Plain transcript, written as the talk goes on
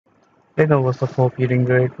Hey guys, what's up? Hope you're doing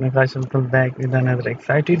great. Myself come back with another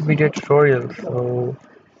excited video tutorial. So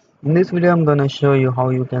in this video, I'm gonna show you how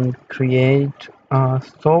you can create a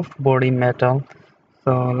soft body metal.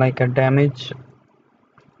 So like a damage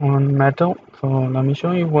on metal. So let me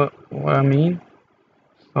show you what I mean.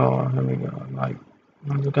 So here we go. Like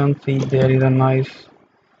as you can see, there is a nice.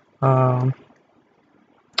 Um,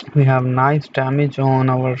 we have nice damage on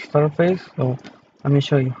our surface. So let me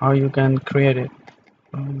show you how you can create it.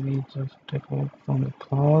 So let me just take a look from the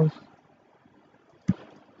class.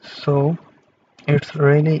 So it's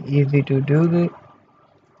really easy to do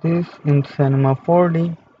this in Cinema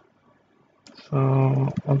 4D. So,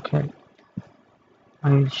 okay,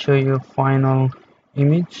 I'll show you final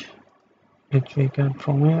image which we get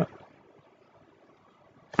from here.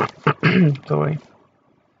 Sorry.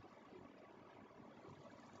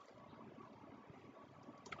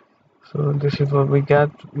 So this is what we get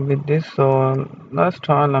with this. So let's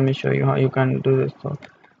try. Let me show you how you can do this. So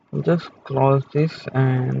we'll just close this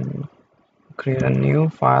and create a new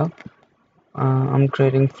file. I'm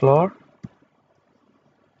creating floor.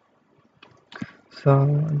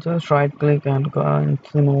 So just right click and go in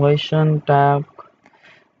simulation tab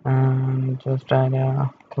and just add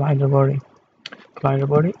a collider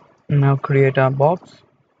body. Now create a box,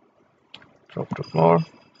 drop to floor.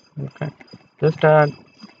 Okay, just add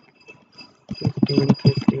 15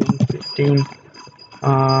 15 15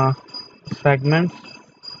 uh, segments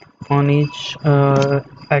on each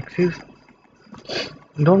axis.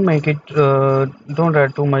 Don't make it don't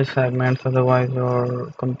add too much segments, otherwise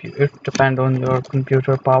your computer, it depend on your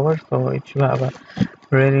computer power. So if you have a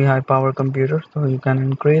really high power computer, so you can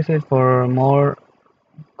increase it for more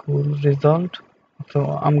cool result.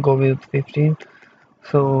 So I'm go with 15.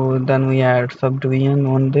 So then we add subdivision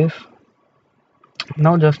on this.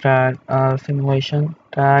 Now just add a simulation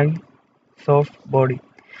tag soft body.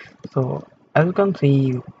 So as you can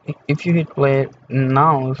see, if you hit play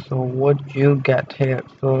now, so what you get here,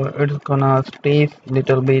 so it's gonna stay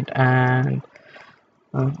little bit and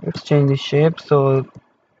it's change the shape. So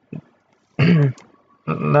there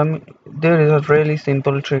is a really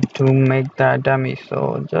simple trick to make that dummy.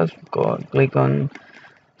 So just go click on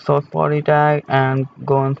soft body tag and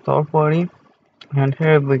go on soft body, and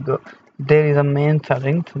here we go. There is a main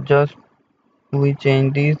setting. So just we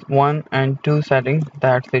change these 1 and 2 settings.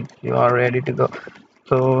 That's it, you are ready to go.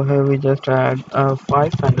 So here we just add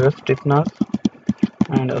 5 center stiffness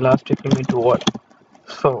and elastic limit to what.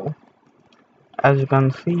 So as you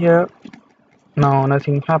can see here, now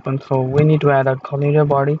nothing happens. So we need to add a collider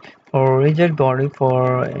body or rigid body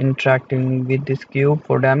for interacting with this cube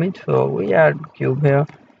for damage. So we add cube here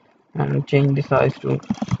and change the size to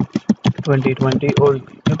 2020, or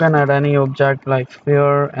you can add any object like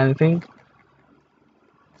sphere, anything.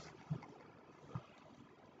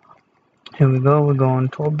 Here we go on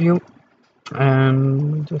top view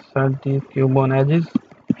and just set the cube on edges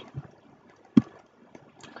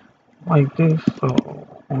like this. So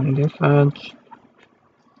on this edge,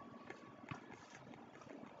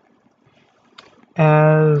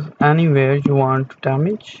 as anywhere you want to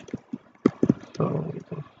damage, so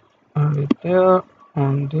just add it there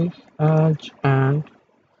on this edge and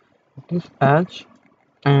this edge.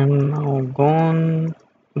 And now go on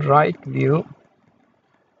right view,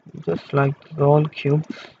 just like all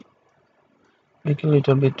cubes, make a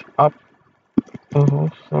little bit up. Oh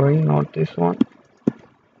sorry, not this one,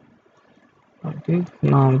 like this.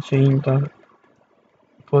 Now change the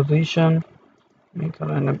position, make a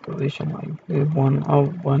random position like this, one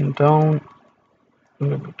up, one down, a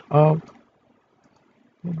little bit up,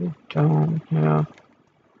 a little bit down here.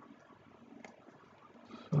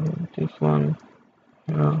 So this one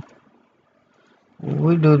here.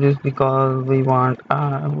 We do this because we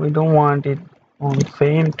don't want it on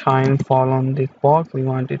same time fall on this box. We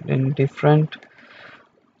want it in different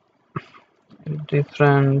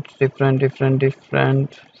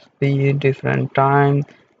speed, different time,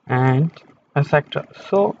 and etc.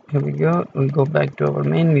 So here we go. We go back to our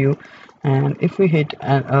main view, and if we hit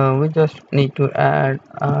and we just need to add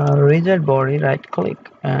a rigid body. Right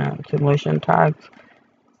click and simulation tags,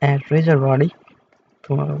 add rigid body.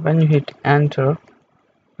 So when you hit enter,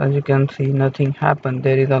 as you can see, nothing happened.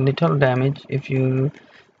 There is a little damage if you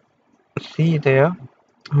see there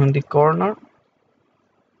on the corner.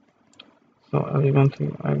 So as you can see,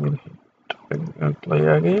 I will play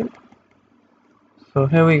again. So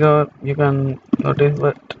here we go, you can notice.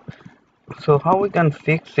 But so how we can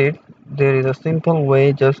fix it, there is a simple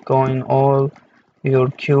way. Just go in all your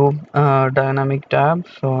cube dynamic tab.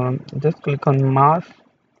 So just click on mask,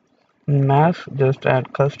 just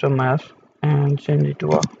add custom mask and change it to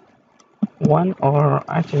a 1 or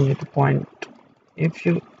I change it to point. If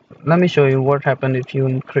you let me show you what happened if you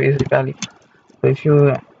increase the value. So if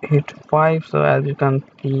you hit 5, so as you can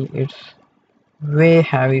see it's way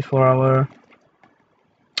heavy for our,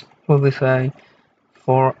 what we say,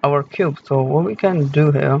 for our cube. So what we can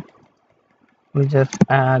do here, we just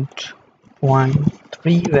add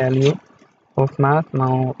 0.3 value of math.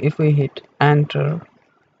 Now if we hit enter,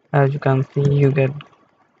 as you can see you get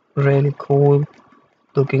really cool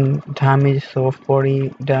looking damage, soft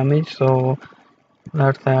body damage. So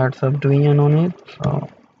let's add subdivision on it. So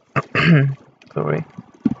sorry.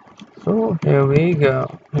 So here we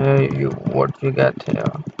go. Here you what you get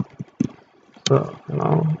here. So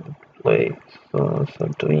now play. So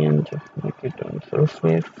subdivision, just make it on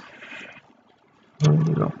surface. And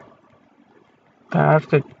you know,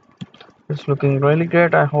 that's it. It's looking really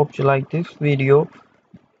great. I hope you like this video.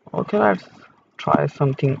 Okay, let's try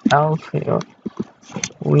something else here.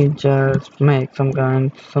 We just make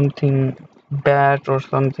something bad or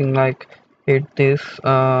something like hit this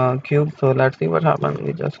cube. So let's see what happens.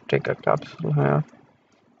 We just take a capsule here,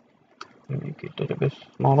 make it a little bit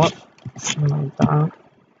smaller like that.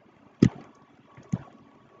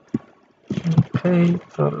 Okay,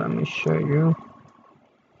 so let me show you.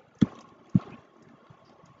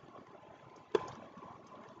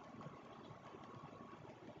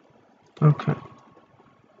 Okay,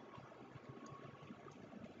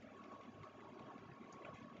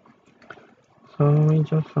 so we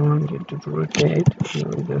just want it to rotate. So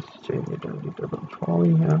we just change it a little bit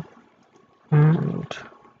trolley here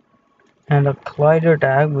and a collider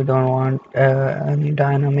tag. We don't want any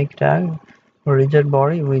dynamic tag or rigid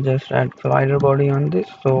body. We just add collider body on this,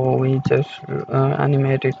 so we just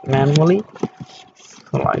animate it manually.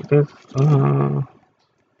 So like this,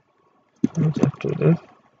 we just do this.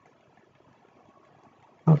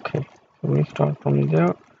 Okay, so we start from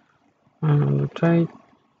there and rotate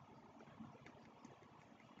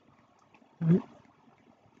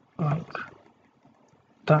like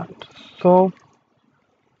that. So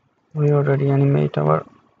we already animate our,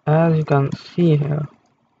 as you can see here,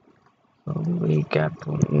 so we get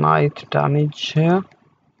nice damage here.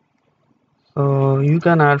 So you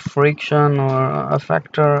can add friction or a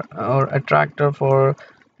factor or attractor for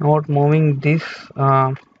not moving this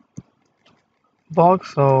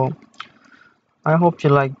box. So I hope you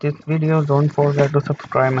like this video. Don't forget to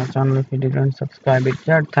subscribe my channel if you didn't subscribe it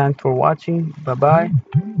yet. Thanks for watching. Bye bye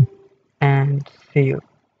and see you.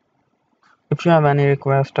 If you have any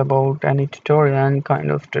request about any tutorial, any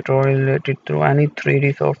kind of tutorial related to any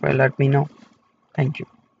 3D software, let me know. Thank you.